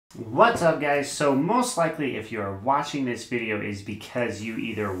What's up, guys? So most likely if you are watching this video is because you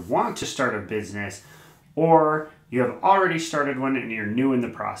either want to start a business or you have already started one and you're new in the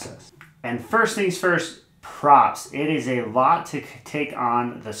process. And first things first, props. It is a lot to take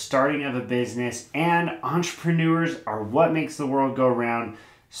on the starting of a business, and entrepreneurs are what makes the world go round.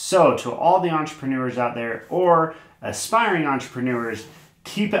 So to all the entrepreneurs out there or aspiring entrepreneurs,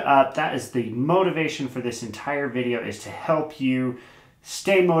 keep it up. That is the motivation for this entire video, is to help you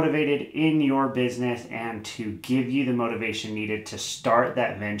stay motivated in your business and to give you the motivation needed to start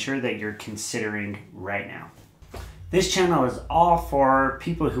that venture that you're considering right now. This channel is all for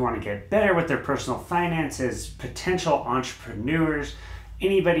people who want to get better with their personal finances, potential entrepreneurs,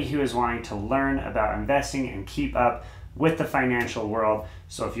 anybody who is wanting to learn about investing and keep up with the financial world.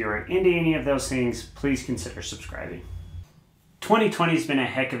 So if you're into any of those things, please consider subscribing. 2020 has been a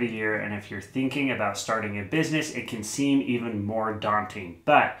heck of a year, and if you're thinking about starting a business, it can seem even more daunting.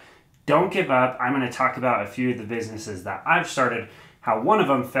 But don't give up. I'm going to talk about a few of the businesses that I've started, how one of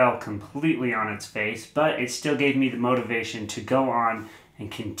them fell completely on its face, but it still gave me the motivation to go on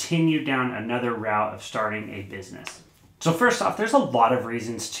and continue down another route of starting a business. So first off, there's a lot of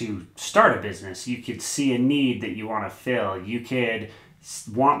reasons to start a business. You could see a need that you want to fill. You could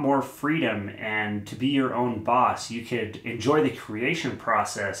want more freedom and to be your own boss. You could enjoy the creation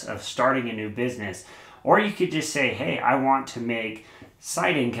process of starting a new business. Or you could just say, hey, I want to make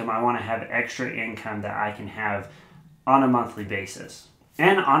side income. I want to have extra income that I can have on a monthly basis.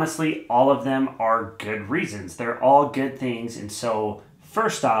 And honestly, all of them are good reasons. They're all good things. And so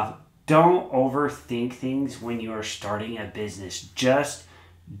first off, don't overthink things when you are starting a business. Just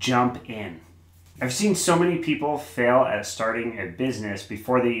jump in. I've seen so many people fail at starting a business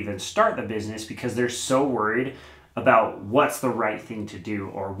before they even start the business because they're so worried about what's the right thing to do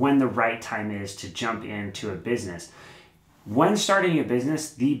or when the right time is to jump into a business. When starting a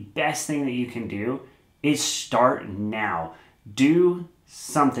business, the best thing that you can do is start now. Do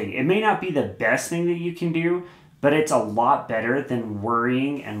something. It may not be the best thing that you can do, but it's a lot better than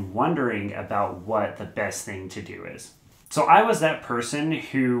worrying and wondering about what the best thing to do is. So I was that person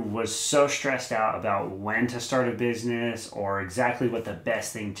who was so stressed out about when to start a business or exactly what the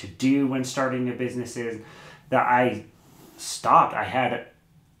best thing to do when starting a business is that I stopped. I had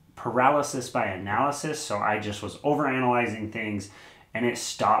paralysis by analysis, so I just was overanalyzing things, and it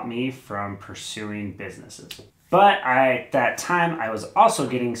stopped me from pursuing businesses. But at that time, I was also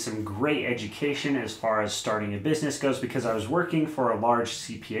getting some great education as far as starting a business goes, because I was working for a large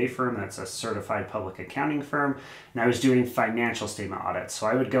CPA firm that's a certified public accounting firm, and I was doing financial statement audits. So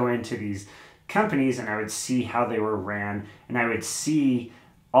I would go into these companies and I would see how they were ran, and I would see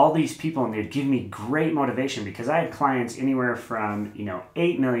all these people, and they'd give me great motivation because I had clients anywhere from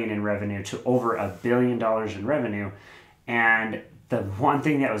 8 million in revenue to over $1 billion in revenue. And the one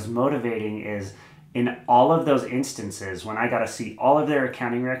thing that was motivating is, in all of those instances, when I got to see all of their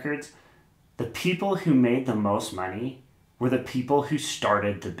accounting records, the people who made the most money were the people who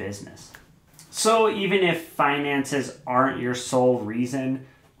started the business. So even if finances aren't your sole reason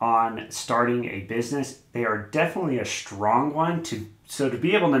on starting a business, they are definitely a strong one to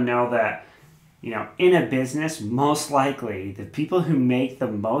be able to know that, in a business, most likely the people who make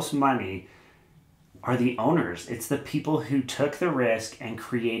the most money are the owners. It's the people who took the risk and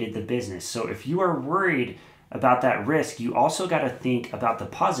created the business. So if you are worried about that risk, you also got to think about the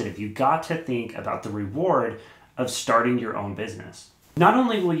positive. You got to think about the reward of starting your own business. Not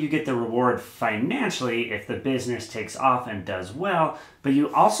only will you get the reward financially if the business takes off and does well, but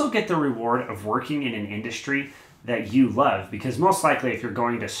you also get the reward of working in an industry that you love, because most likely if you're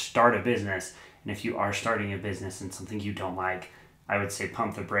going to start a business, and if you are starting a business in something you don't like, I would say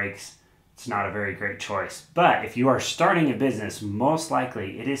pump the brakes. It's not a very great choice. But if you are starting a business, most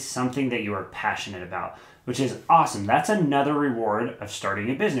likely it is something that you are passionate about, which is awesome. That's another reward of starting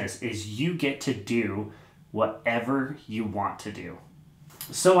a business, is you get to do whatever you want to do.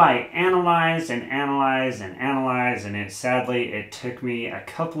 So I analyzed and analyzed and analyzed, and sadly it took me a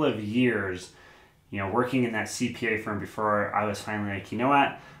couple of years, working in that CPA firm before I was finally like, you know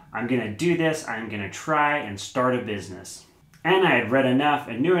what? I'm going to do this. I'm going to try and start a business. And I had read enough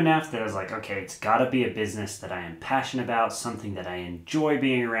and knew enough that I was like, okay, it's got to be a business that I am passionate about, something that I enjoy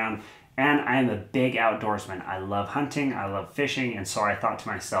being around, and I am a big outdoorsman. I love hunting, I love fishing, and so I thought to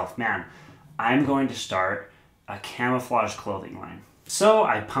myself, man, I'm going to start a camouflage clothing line. So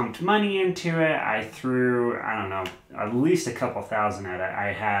I pumped money into it. I threw, at least a couple thousand at it.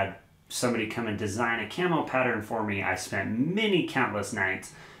 I had somebody come and design a camo pattern for me. I spent countless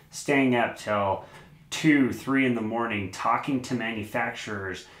nights staying up till 2, 3 in the morning talking to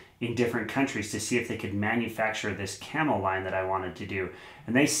manufacturers in different countries to see if they could manufacture this camel line that I wanted to do.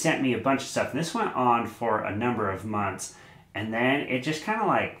 And they sent me a bunch of stuff. And this went on for a number of months. And then it just kind of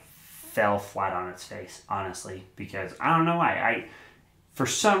like fell flat on its face, honestly, because I don't know why. For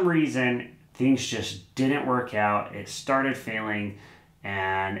some reason, things just didn't work out. It started failing,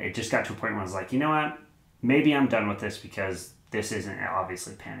 and it just got to a point where I was like, you know what? Maybe I'm done with this because this isn't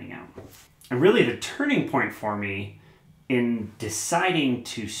obviously panning out. And really the turning point for me in deciding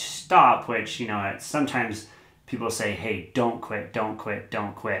to stop, which, you know, sometimes people say, hey, don't quit, don't quit,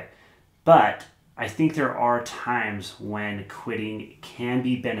 don't quit. But I think there are times when quitting can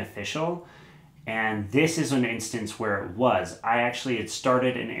be beneficial. And this is an instance where it was. I actually had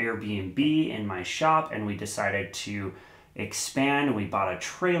started an Airbnb in my shop, and we decided to expand. We bought a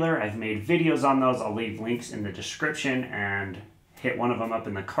trailer. I've made videos on those. I'll leave links in the description and hit one of them up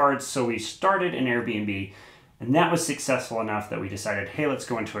in the cards. So we started an Airbnb, and that was successful enough that we decided, hey, let's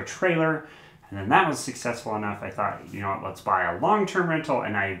go into a trailer. And then that was successful enough. I thought, you know what, let's buy a long-term rental.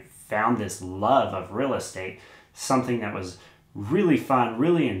 And I found this love of real estate, something that was really fun,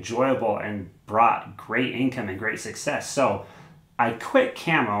 really enjoyable, and brought great income and great success. So I quit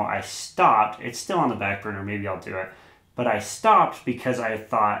camo. I stopped. It's still on the back burner. Maybe I'll do it. But I stopped because I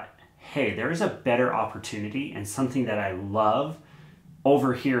thought, hey, there is a better opportunity and something that I love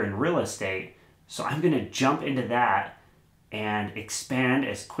over here in real estate. So I'm going to jump into that and expand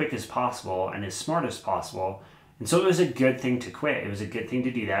as quick as possible and as smart as possible. And so it was a good thing to quit. It was a good thing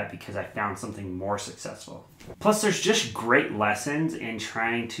to do that because I found something more successful. Plus, there's just great lessons in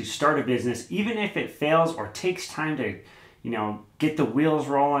trying to start a business, even if it fails or takes time to, you know, get the wheels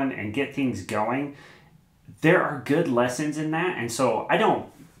rolling and get things going. There are good lessons in that. And so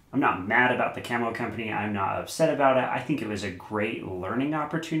I'm not mad about the camo company. I'm not upset about it. I think it was a great learning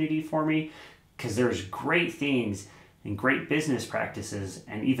opportunity for me because there's great things and great business practices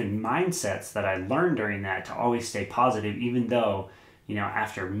and even mindsets that I learned during that to always stay positive, even though, you know,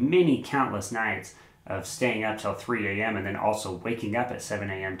 after many countless nights of staying up till 3 a.m. and then also waking up at 7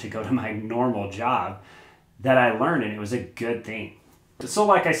 a.m. to go to my normal job, that I learned, and it was a good thing. So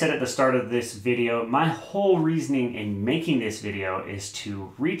like I said at the start of this video, my whole reasoning in making this video is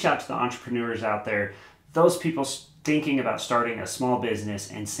to reach out to the entrepreneurs out there, those people thinking about starting a small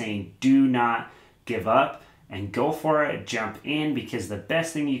business, and saying, do not give up and go for it, jump in, because the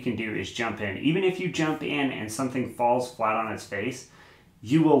best thing you can do is jump in. Even if you jump in and something falls flat on its face,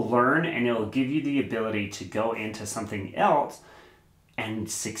 you will learn, and it'll give you the ability to go into something else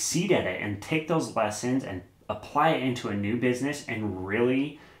and succeed at it and take those lessons and apply it into a new business and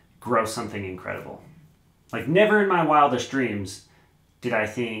really grow something incredible. Like, never in my wildest dreams did I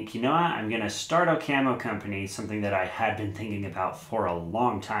think, you know what, I'm going to start a camo company, something that I had been thinking about for a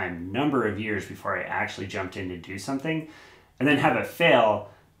long time, number of years before I actually jumped in to do something, and then have it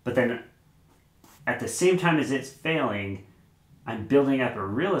fail. But then at the same time as it's failing, I'm building up a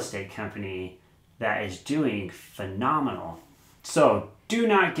real estate company that is doing phenomenal. So do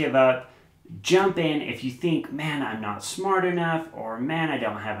not give up. Jump in if you think, man, I'm not smart enough, or man, I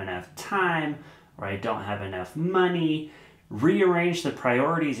don't have enough time, or I don't have enough money. Rearrange the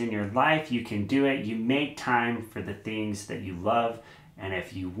priorities in your life. You can do it. You make time for the things that you love. And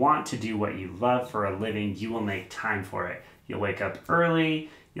if you want to do what you love for a living, you will make time for it. You'll wake up early.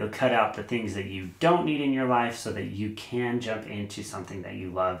 You'll cut out the things that you don't need in your life so that you can jump into something that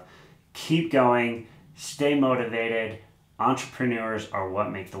you love. Keep going. Stay motivated. Entrepreneurs are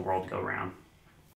what make the world go round.